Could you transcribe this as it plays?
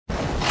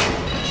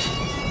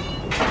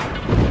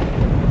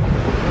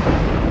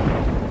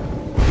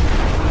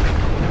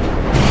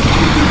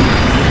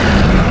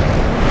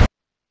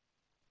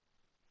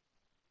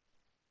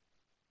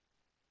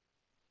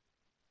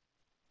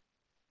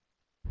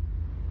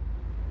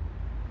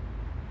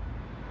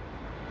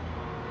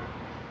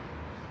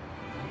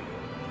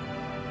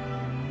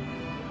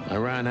I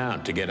ran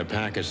out to get a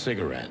pack of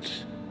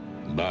cigarettes,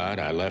 but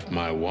I left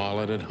my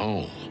wallet at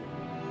home.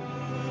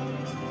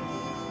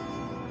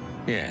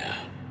 Yeah,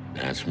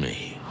 that's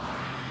me.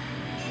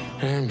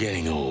 I'm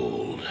getting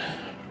old.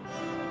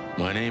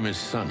 My name is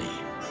Sonny.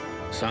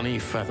 Sonny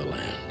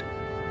Featherland.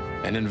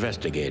 An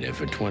investigator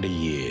for 20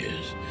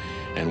 years,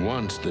 and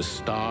once the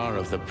star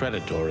of the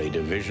predatory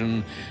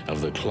division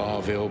of the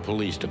Clawville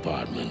Police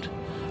Department,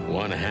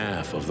 one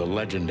half of the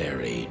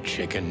legendary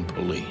Chicken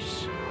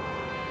Police.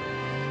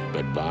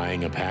 But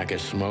buying a pack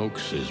of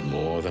smokes is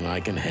more than I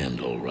can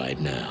handle right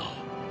now.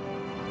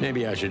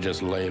 Maybe I should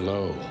just lay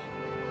low.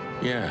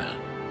 Yeah,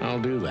 I'll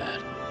do that.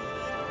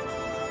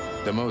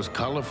 The most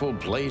colorful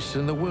place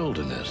in the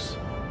wilderness.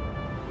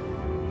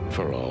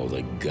 For all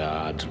the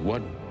gods,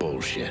 what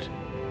bullshit.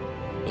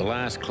 The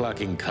last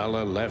clucking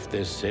color left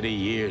this city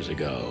years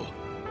ago.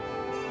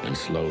 And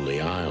slowly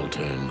I'll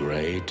turn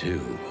gray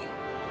too.